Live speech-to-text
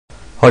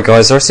Hi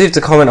guys, I received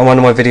a comment on one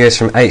of my videos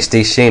from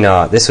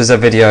Hdsheena. This was a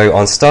video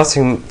on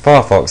starting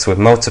Firefox with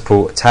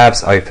multiple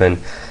tabs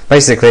open.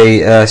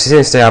 Basically, she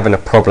seems to be having a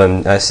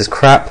problem. It's just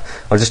crap.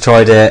 I've just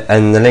tried it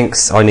and the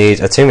links I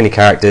need are too many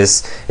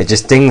characters. It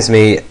just dings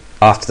me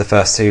after the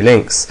first two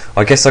links.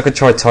 I guess I could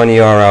try tiny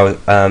URL.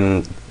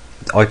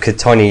 I could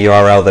tiny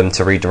URL them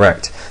to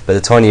redirect, but the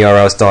tiny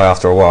URLs die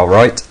after a while,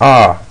 right?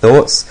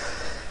 Thoughts?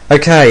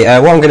 Okay,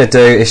 what I'm going to do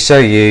is show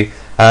you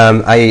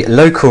a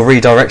local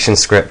redirection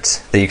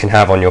script that you can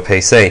have on your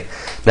PC.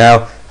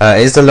 Now, it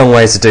is a long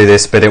way to do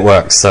this, but it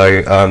works,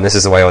 so this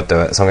is the way I'll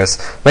do it. So I'm going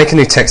to make a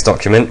new text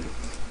document,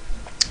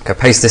 go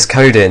paste this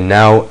code in.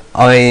 Now,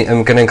 I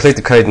am going to include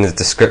the code in the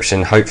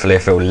description, hopefully,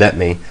 if it will let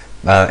me.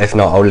 If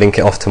not, I'll link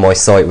it off to my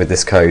site with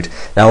this code.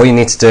 Now, all you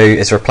need to do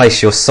is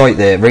replace your site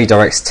that it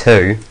redirects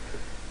to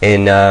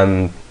in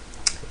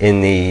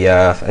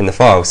the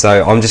file.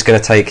 So I'm just going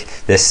to take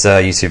this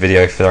YouTube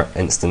video, for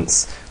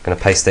instance. I'm going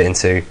to paste it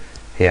into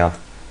here,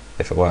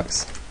 if it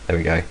works. There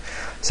we go.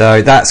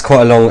 So that's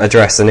quite a long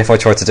address, and if I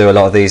try to do a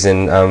lot of these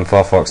in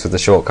Firefox with the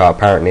shortcut,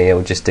 apparently it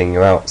will just ding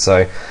you out.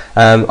 So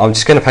I'm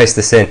just going to paste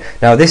this in.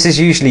 Now, this is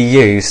usually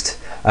used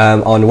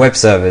on web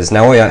servers.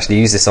 Now, I actually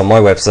use this on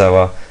my web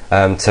server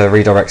to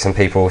redirect some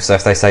people. So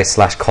if they say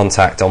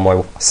 /contact on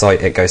my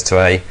site, it goes to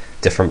a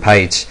different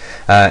page,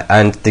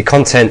 and the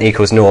content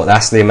equals 0.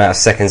 That's the amount of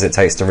seconds it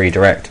takes to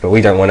redirect, but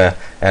we don't want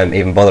to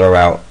even bother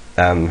about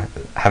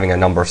having a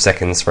number of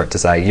seconds for it to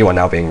say you are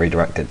now being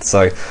redirected.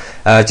 So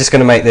just going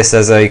to make this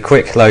as a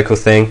quick local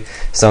thing.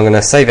 So I'm going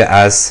to save it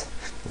as,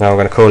 now I'm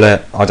going to call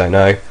it, I don't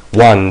know,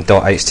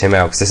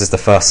 1.html, because this is the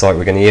first site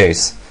we're going to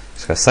use.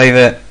 Just going to save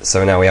it,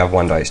 so now we have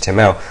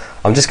 1.html.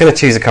 I'm just going to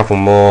choose a couple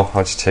more.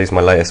 I'll just choose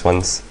my latest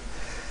ones,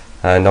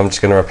 and I'm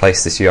just going to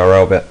replace this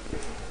URL bit,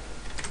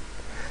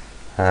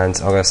 and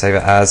I'm going to save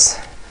it as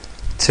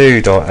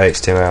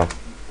 2.html.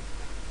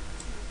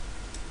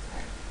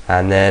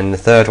 And then the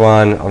third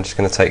one, I'm just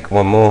going to take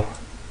one more,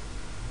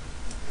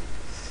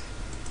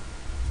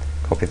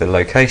 copy the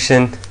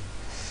location,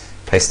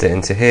 paste it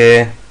into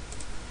here.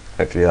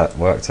 Hopefully that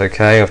worked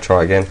okay. I'll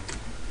try again.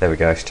 There we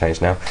go, it's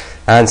changed now.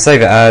 And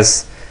save it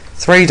as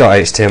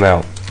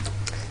 3.html.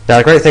 Now,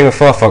 the great thing with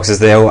Firefox is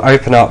they'll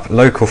open up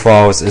local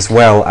files as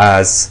well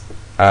as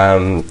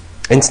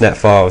internet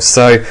files.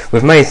 So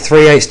we've made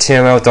 3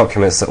 HTML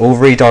documents that all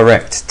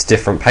redirect to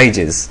different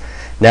pages.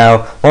 Now,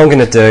 what I'm going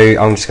to do,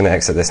 I'm just going to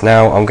exit this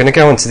now. I'm going to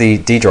go onto the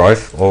D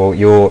drive, or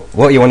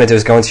what you want to do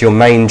is go into your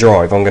main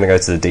drive. I'm going to go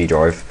to the D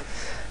drive,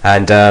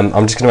 and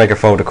I'm just going to make a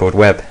folder called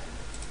web,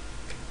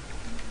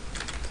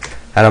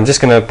 and I'm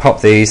just going to pop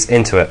these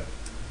into it.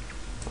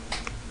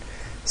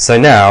 So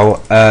now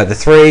the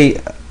 3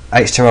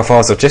 HTML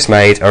files I've just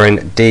made are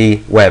in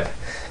D web.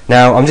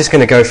 Now I'm just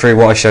going to go through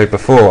what I showed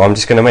before. I'm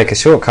just going to make a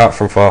shortcut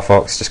from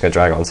Firefox, just going to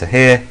drag it onto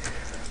here,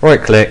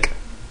 right click,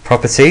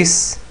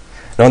 properties,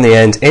 and on the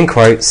end, in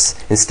quotes,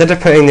 instead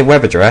of putting the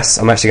web address,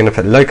 I'm actually going to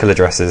put local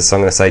addresses. So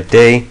I'm going to say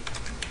D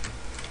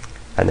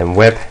and then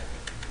web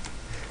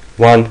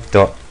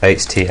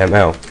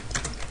 1.html,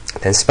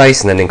 then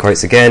space, and then in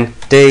quotes again,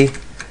 D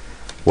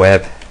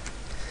web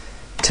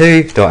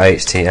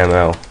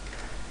 2.html,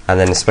 and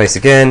then the space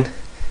again,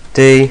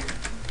 D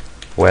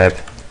web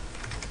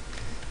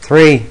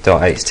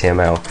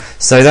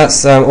 3.html. So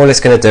that's all it's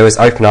going to do is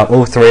open up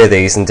all 3 of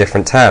these in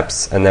different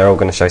tabs, and they're all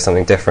going to show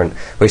something different,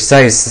 which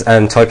saves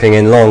typing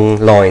in long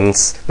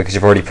lines because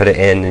you've already put it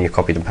in and you've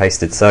copied and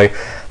pasted. So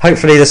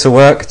hopefully this will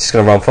work. Just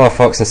going to run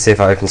Firefox and see if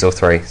it opens all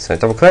 3. So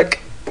double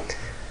click,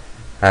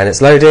 and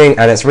it's loading,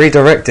 and it's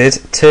redirected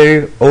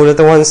to all of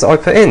the ones that I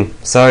put in.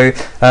 So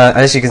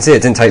as you can see,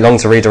 it didn't take long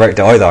to redirect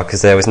it either,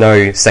 because there was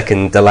no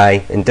second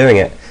delay in doing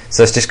it.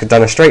 So it's just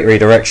done a straight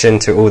redirection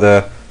to all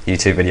the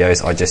YouTube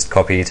videos I just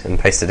copied and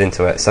pasted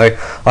into it. So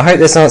I hope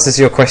this answers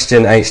your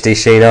question,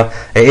 Hdsheena.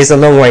 It is a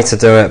long way to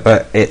do it,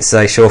 but it's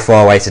a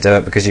surefire way to do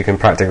it, because you can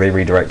practically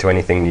redirect to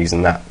anything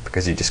using that,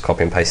 because you just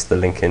copy and paste the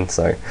link in.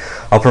 So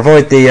I'll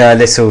provide the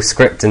little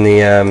script in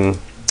the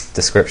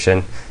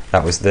description.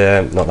 That was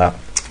the, not that.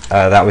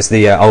 That was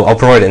the, I'll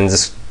provide it in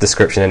the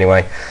description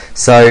anyway.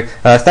 So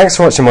thanks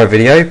for watching my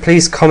video.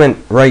 Please comment,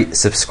 rate,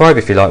 subscribe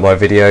if you like my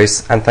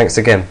videos, and thanks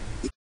again.